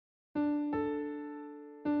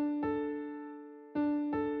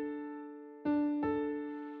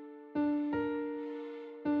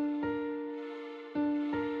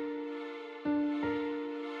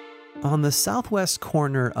On the southwest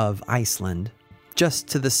corner of Iceland, just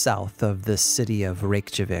to the south of the city of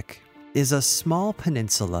Reykjavik, is a small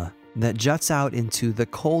peninsula that juts out into the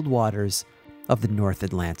cold waters of the North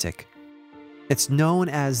Atlantic. It's known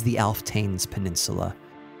as the Alftanes Peninsula,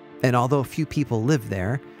 and although few people live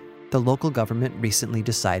there, the local government recently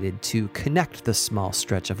decided to connect the small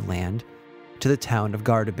stretch of land to the town of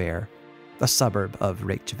Gardabeir, a suburb of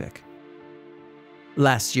Reykjavik.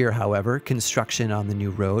 Last year, however, construction on the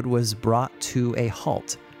new road was brought to a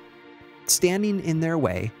halt. Standing in their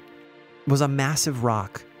way was a massive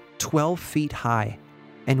rock, 12 feet high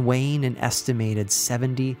and weighing an estimated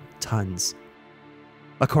 70 tons.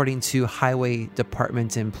 According to Highway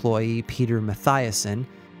Department employee Peter Mathiasen,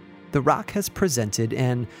 the rock has presented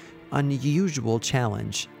an unusual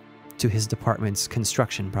challenge to his department's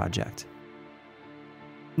construction project.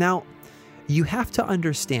 Now, you have to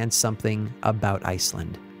understand something about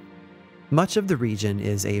Iceland. Much of the region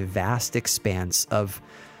is a vast expanse of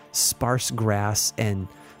sparse grass and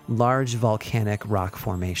large volcanic rock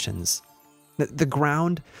formations. The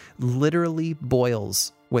ground literally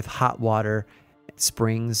boils with hot water,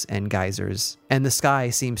 springs, and geysers, and the sky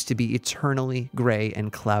seems to be eternally gray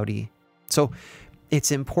and cloudy. So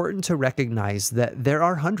it's important to recognize that there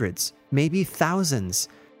are hundreds, maybe thousands,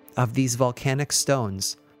 of these volcanic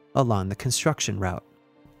stones along the construction route.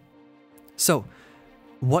 So,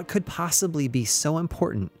 what could possibly be so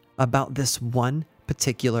important about this one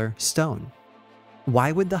particular stone?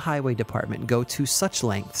 Why would the highway department go to such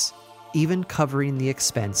lengths, even covering the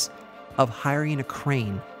expense of hiring a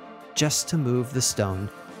crane just to move the stone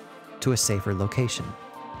to a safer location?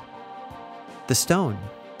 The stone,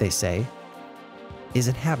 they say, is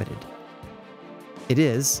inhabited. It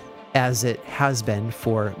is, as it has been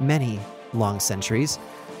for many long centuries,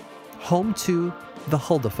 home to the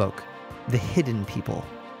Huldufolk, the hidden people.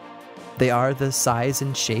 They are the size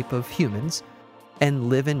and shape of humans and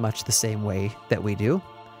live in much the same way that we do,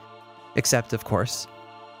 except, of course,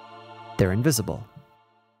 they're invisible.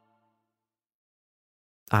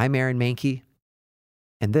 I'm Aaron Mahnke,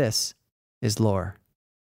 and this is Lore.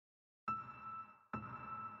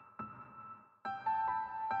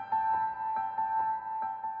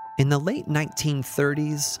 In the late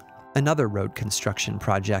 1930s, another road construction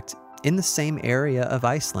project in the same area of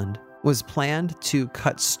Iceland was planned to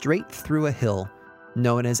cut straight through a hill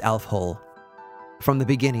known as Alfhol. From the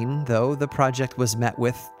beginning, though, the project was met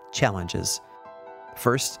with challenges.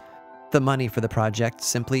 First, the money for the project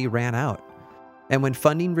simply ran out, and when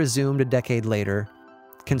funding resumed a decade later,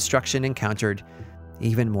 construction encountered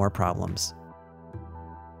even more problems.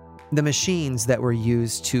 The machines that were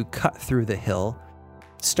used to cut through the hill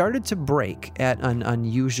started to break at an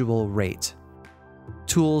unusual rate.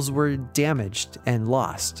 Tools were damaged and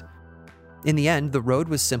lost. In the end, the road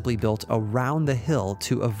was simply built around the hill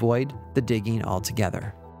to avoid the digging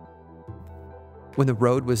altogether. When the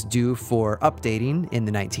road was due for updating in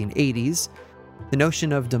the 1980s, the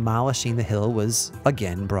notion of demolishing the hill was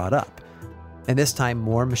again brought up, and this time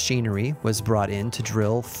more machinery was brought in to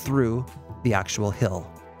drill through the actual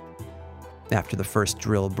hill. After the first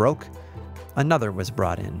drill broke, another was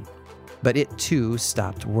brought in, but it too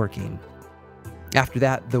stopped working. After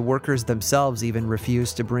that, the workers themselves even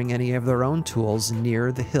refused to bring any of their own tools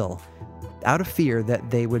near the hill, out of fear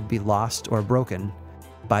that they would be lost or broken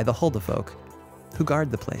by the Huldufolk who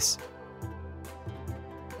guard the place.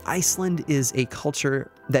 Iceland is a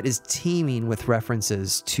culture that is teeming with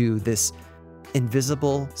references to this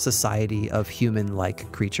invisible society of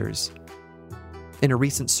human-like creatures. In a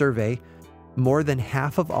recent survey, more than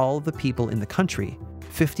half of all of the people in the country,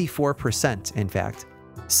 54% in fact,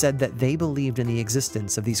 said that they believed in the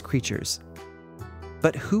existence of these creatures.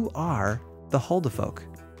 But who are the Huldufolk?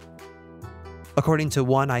 According to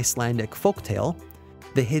one Icelandic folktale,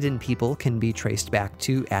 the hidden people can be traced back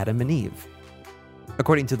to Adam and Eve.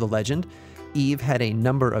 According to the legend, Eve had a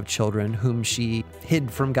number of children whom she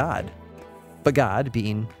hid from God. But God,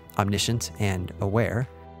 being omniscient and aware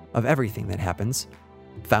of everything that happens,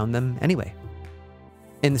 found them anyway.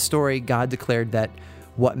 In the story, God declared that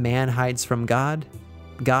what man hides from God,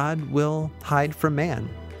 God will hide from man.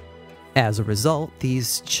 As a result,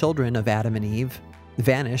 these children of Adam and Eve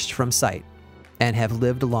vanished from sight and have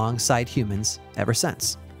lived alongside humans ever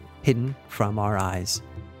since, hidden from our eyes.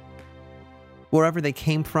 Wherever they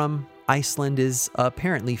came from, Iceland is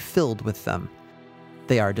apparently filled with them.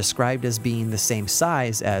 They are described as being the same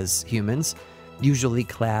size as humans, usually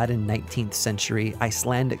clad in 19th century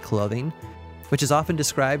Icelandic clothing, which is often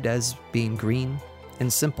described as being green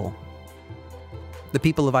and simple. The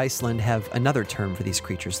people of Iceland have another term for these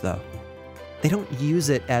creatures, though. They don't use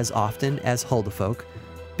it as often as Huldufolk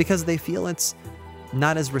because they feel it's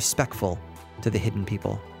not as respectful to the hidden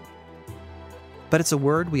people. But it's a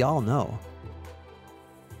word we all know,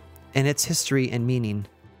 and its history and meaning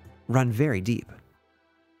run very deep.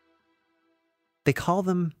 They call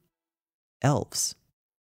them elves.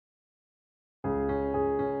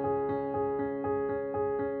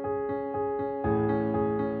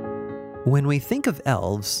 When we think of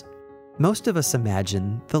elves, most of us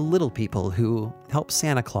imagine the little people who help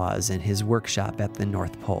Santa Claus in his workshop at the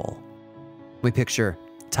North Pole. We picture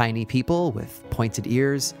tiny people with pointed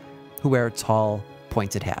ears who wear tall,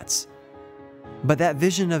 pointed hats. But that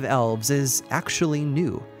vision of elves is actually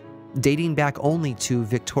new, dating back only to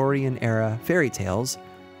Victorian-era fairy tales,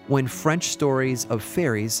 when French stories of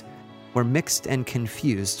fairies were mixed and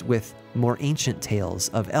confused with more ancient tales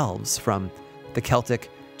of elves from the Celtic,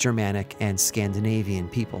 Germanic, and Scandinavian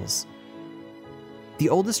peoples. The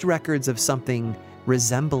oldest records of something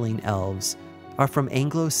resembling elves are from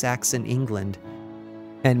Anglo-Saxon England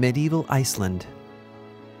and medieval Iceland,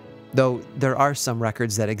 though there are some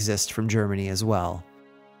records that exist from Germany as well,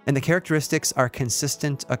 and the characteristics are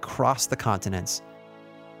consistent across the continents.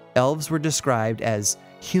 Elves were described as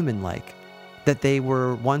human-like, that they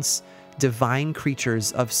were once divine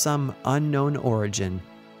creatures of some unknown origin,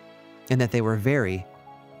 and that they were very,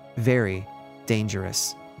 very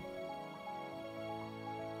dangerous.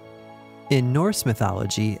 In Norse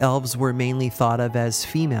mythology, elves were mainly thought of as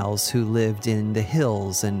females who lived in the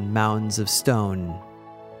hills and mounds of stone.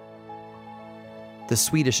 The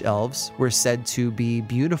Swedish elves were said to be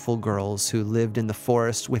beautiful girls who lived in the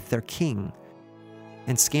forest with their king,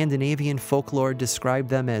 and Scandinavian folklore described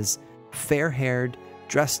them as fair-haired,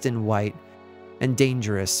 dressed in white, and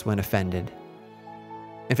dangerous when offended.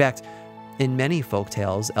 In fact, in many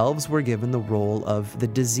folktales, elves were given the role of the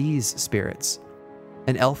disease spirits.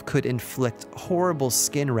 An elf could inflict horrible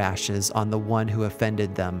skin rashes on the one who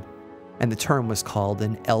offended them, and the term was called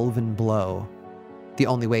an elven blow. The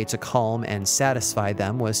only way to calm and satisfy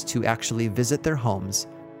them was to actually visit their homes,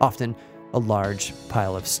 often a large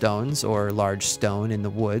pile of stones or a large stone in the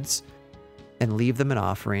woods, and leave them an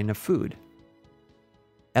offering of food.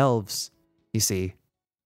 Elves, you see,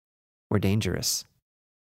 were dangerous.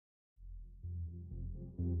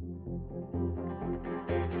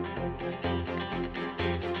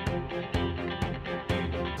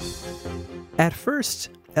 At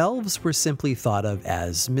first, elves were simply thought of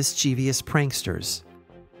as mischievous pranksters.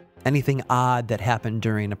 Anything odd that happened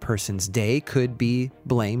during a person's day could be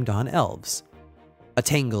blamed on elves. A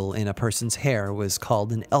tangle in a person's hair was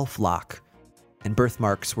called an elf lock, and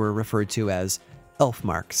birthmarks were referred to as elf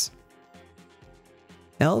marks.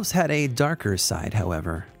 Elves had a darker side,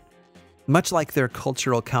 however. Much like their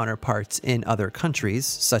cultural counterparts in other countries,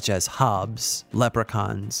 such as hobs,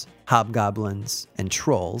 leprechauns, hobgoblins, and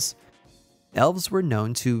trolls, elves were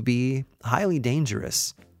known to be highly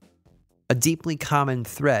dangerous. A deeply common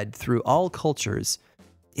thread through all cultures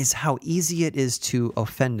is how easy it is to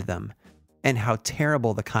offend them, and how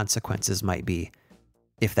terrible the consequences might be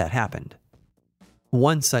if that happened.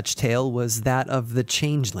 One such tale was that of the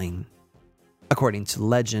changeling. According to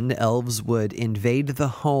legend, elves would invade the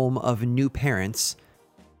home of new parents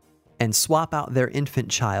and swap out their infant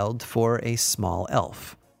child for a small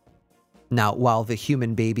elf. Now, while the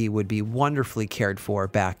human baby would be wonderfully cared for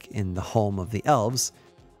back in the home of the elves,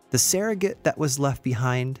 the surrogate that was left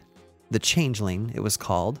behind, the changeling it was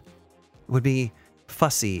called, would be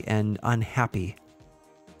fussy and unhappy.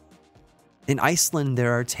 In Iceland,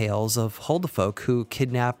 there are tales of huldufolk who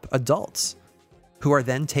kidnap adults, who are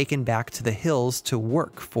then taken back to the hills to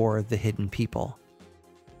work for the hidden people.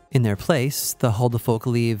 In their place, the huldufolk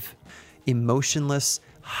leave emotionless,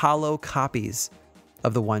 hollow copies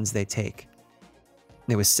of the ones they take.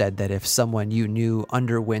 It was said that if someone you knew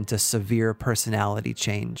underwent a severe personality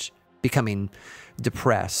change, becoming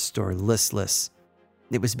depressed or listless,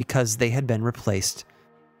 it was because they had been replaced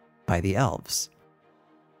by the elves.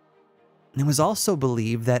 It was also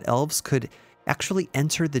believed that elves could actually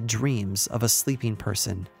enter the dreams of a sleeping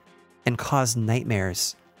person and cause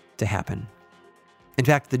nightmares to happen. In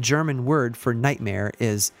fact, the German word for nightmare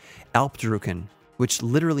is Albdrucken, which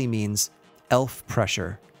literally means elf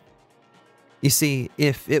pressure. You see,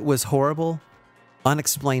 if it was horrible,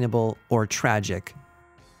 unexplainable, or tragic,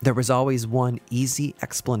 there was always one easy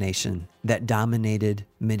explanation that dominated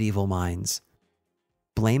medieval minds.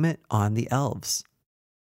 Blame it on the elves.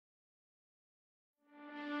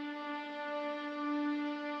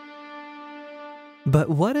 But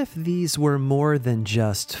what if these were more than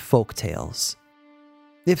just folk tales?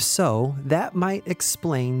 If so, that might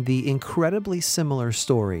explain the incredibly similar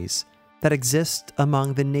stories that exist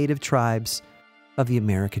among the native tribes of the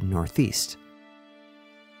American Northeast.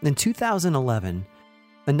 In 2011,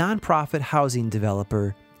 a nonprofit housing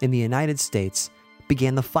developer in the United States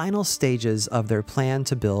began the final stages of their plan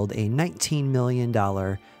to build a $19 million,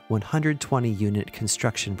 120-unit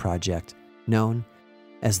construction project known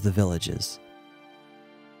as The Villages.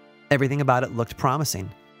 Everything about it looked promising.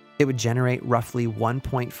 It would generate roughly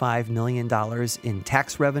 $1.5 million in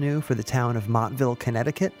tax revenue for the town of Montville,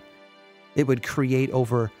 Connecticut. It would create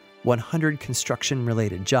over 100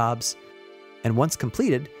 construction-related jobs, and once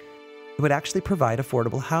completed, it would actually provide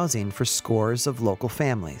affordable housing for scores of local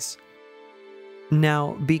families.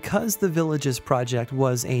 Now, because the Villages project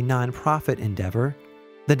was a nonprofit endeavor,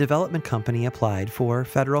 the development company applied for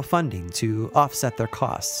federal funding to offset their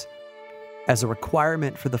costs. As a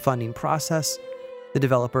requirement for the funding process, the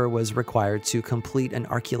developer was required to complete an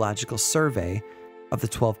archaeological survey of the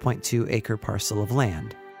 12.2-acre parcel of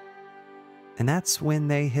land. And that's when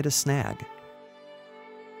they hit a snag.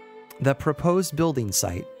 The proposed building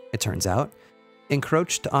site, it turns out,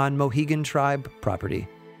 encroached on Mohegan tribe property.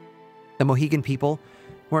 The Mohegan people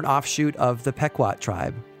were an offshoot of the Pequot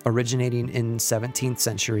tribe, originating in 17th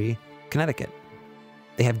century Connecticut.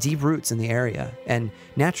 They have deep roots in the area, and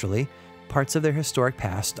naturally, parts of their historic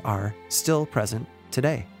past are still present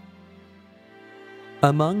today.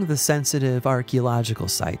 Among the sensitive archaeological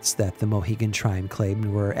sites that the Mohegan tribe claimed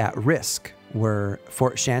were at risk were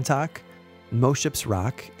Fort Shantok, Moship's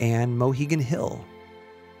Rock, and Mohegan Hill.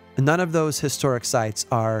 None of those historic sites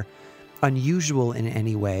are unusual in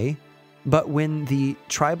any way, but when the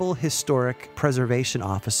Tribal Historic Preservation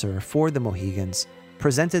Officer for the Mohegans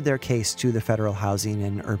presented their case to the Federal Housing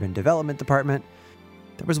and Urban Development Department,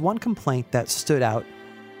 there was one complaint that stood out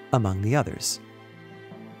among the others.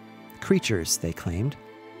 Creatures, they claimed,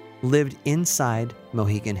 lived inside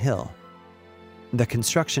Mohegan Hill. The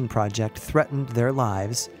construction project threatened their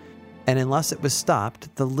lives, and unless it was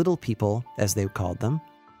stopped, the little people, as they called them,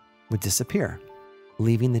 would disappear,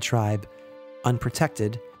 leaving the tribe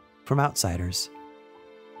unprotected from outsiders.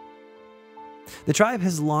 The tribe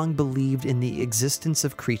has long believed in the existence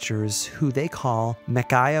of creatures who they call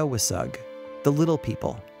Mekaya-Wisug, the little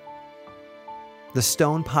people. The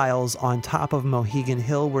stone piles on top of Mohegan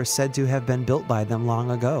Hill were said to have been built by them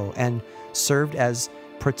long ago and served as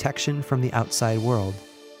protection from the outside world.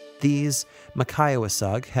 These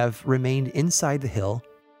Mekaya-Wisug have remained inside the hill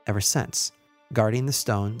ever since, guarding the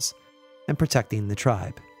stones and protecting the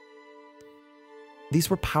tribe. These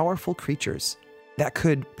were powerful creatures that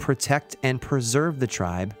could protect and preserve the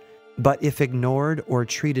tribe, but if ignored or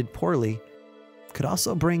treated poorly, could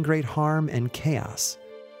also bring great harm and chaos.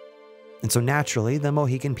 And so naturally, the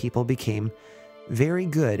Mohegan people became very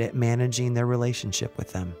good at managing their relationship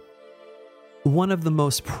with them. One of the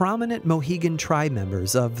most prominent Mohegan tribe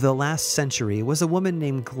members of the last century was a woman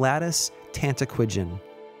named Gladys Tantaquidgeon,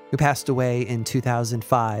 who passed away in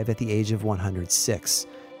 2005 at the age of 106.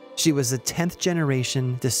 She was a 10th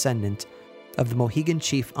generation descendant of the Mohegan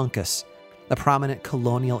chief Uncas, a prominent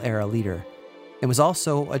colonial-era leader, and was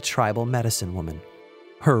also a tribal medicine woman.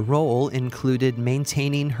 Her role included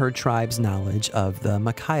maintaining her tribe's knowledge of the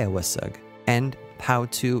Mekaya-Wisug and how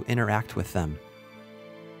to interact with them.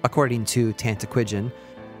 According to Tantaquidgeon,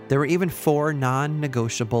 there were even 4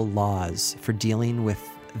 non-negotiable laws for dealing with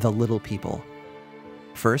the little people.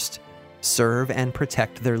 First, serve and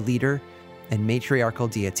protect their leader and matriarchal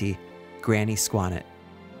deity, Granny Squannet.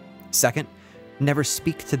 Second, never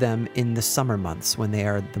speak to them in the summer months when they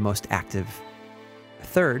are the most active.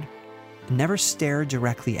 Third, never stare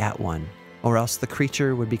directly at one, or else the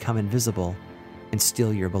creature would become invisible and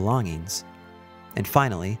steal your belongings. And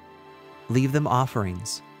finally, leave them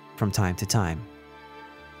offerings from time to time.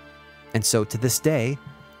 And so to this day,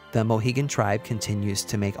 the Mohegan tribe continues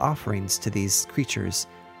to make offerings to these creatures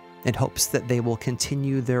in hopes that they will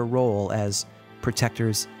continue their role as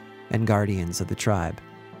protectors and guardians of the tribe.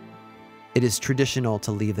 It is traditional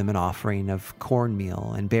to leave them an offering of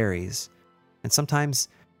cornmeal and berries, and sometimes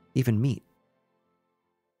even meat.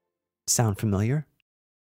 Sound familiar?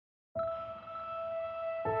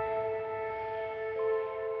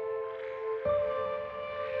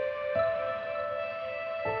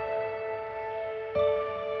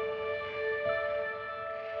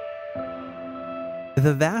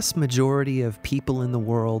 The vast majority of people in the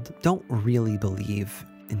world don't really believe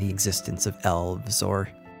in the existence of elves or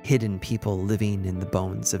hidden people living in the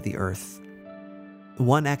bones of the earth.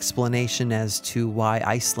 One explanation as to why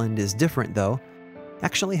Iceland is different, though,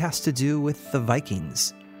 actually has to do with the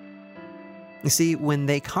Vikings. You see, when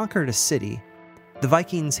they conquered a city, the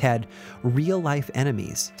Vikings had real-life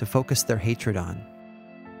enemies to focus their hatred on.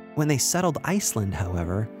 When they settled Iceland,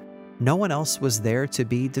 however, no one else was there to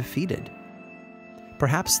be defeated.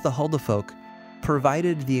 Perhaps the Huldufolk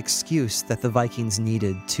provided the excuse that the Vikings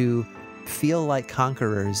needed to feel like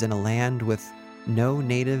conquerors in a land with no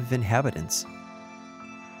native inhabitants.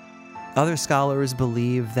 Other scholars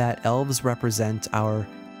believe that elves represent our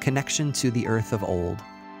connection to the earth of old.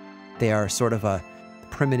 They are sort of a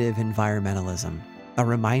primitive environmentalism, a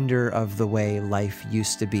reminder of the way life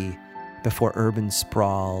used to be before urban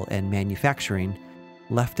sprawl and manufacturing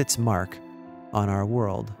left its mark on our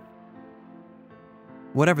world.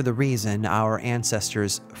 Whatever the reason, our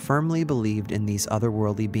ancestors firmly believed in these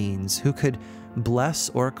otherworldly beings who could bless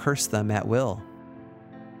or curse them at will.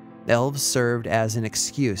 Elves served as an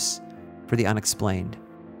excuse for the unexplained,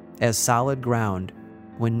 as solid ground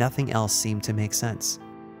when nothing else seemed to make sense.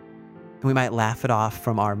 We might laugh it off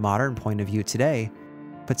from our modern point of view today,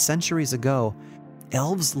 but centuries ago,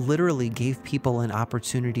 elves literally gave people an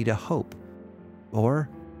opportunity to hope, or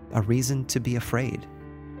a reason to be afraid.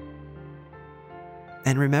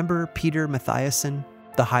 And remember Peter Mathiasson,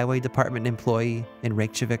 the highway department employee in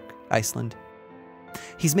Reykjavik, Iceland?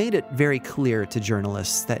 He's made it very clear to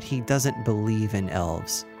journalists that he doesn't believe in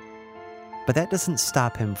elves. But that doesn't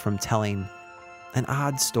stop him from telling an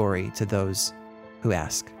odd story to those who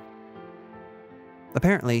ask.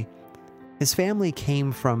 Apparently, his family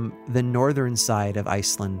came from the northern side of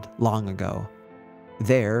Iceland long ago.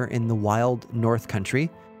 There, in the wild North Country,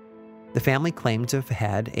 the family claimed to have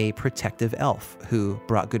had a protective elf who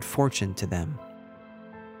brought good fortune to them.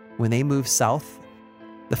 When they moved south,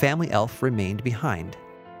 the family elf remained behind.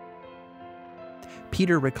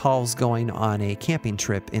 Peter recalls going on a camping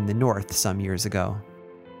trip in the north some years ago.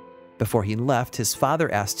 Before he left, his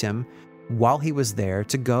father asked him, while he was there,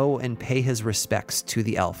 to go and pay his respects to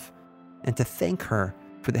the elf and to thank her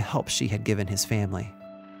for the help she had given his family.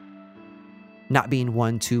 Not being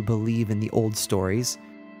one to believe in the old stories,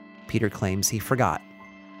 Peter claims he forgot.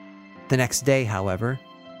 The next day, however,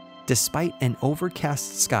 despite an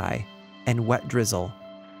overcast sky and wet drizzle,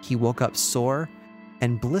 he woke up sore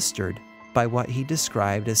and blistered by what he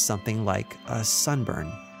described as something like a sunburn.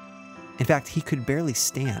 In fact, he could barely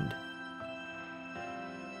stand.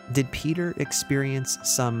 Did Peter experience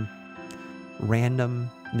some random,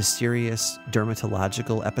 mysterious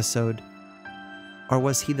dermatological episode? Or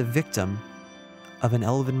was he the victim of an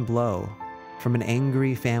elven blow from an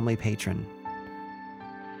angry family patron?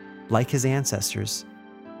 Like his ancestors,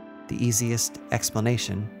 the easiest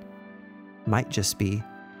explanation might just be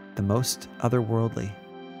the most otherworldly.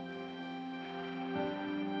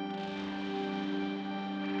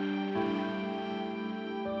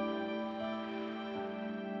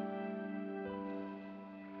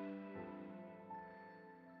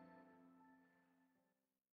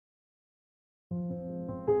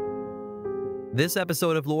 This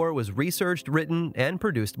episode of Lore was researched, written, and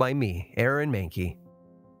produced by me, Aaron Mahnke.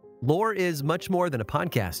 Lore is much more than a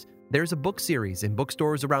podcast. There's a book series in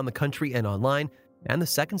bookstores around the country and online, and the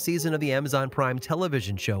second season of the Amazon Prime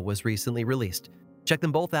television show was recently released. Check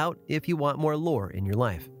them both out if you want more lore in your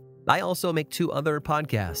life. I also make two other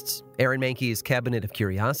podcasts, Aaron Mahnke's Cabinet of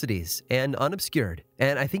Curiosities and Unobscured,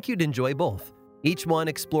 and I think you'd enjoy both. Each one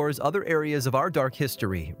explores other areas of our dark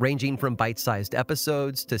history, ranging from bite-sized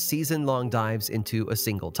episodes to season-long dives into a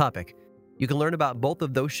single topic. You can learn about both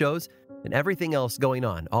of those shows and everything else going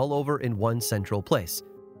on all over in one central place,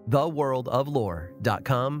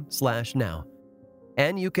 theworldoflore.com/now.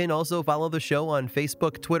 And you can also follow the show on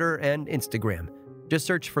Facebook, Twitter, and Instagram. Just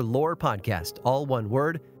search for Lore Podcast, all one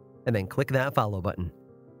word, and then click that follow button.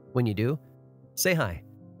 When you do, say hi.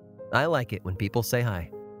 I like it when people say hi.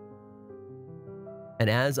 And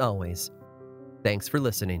as always, thanks for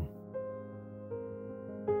listening.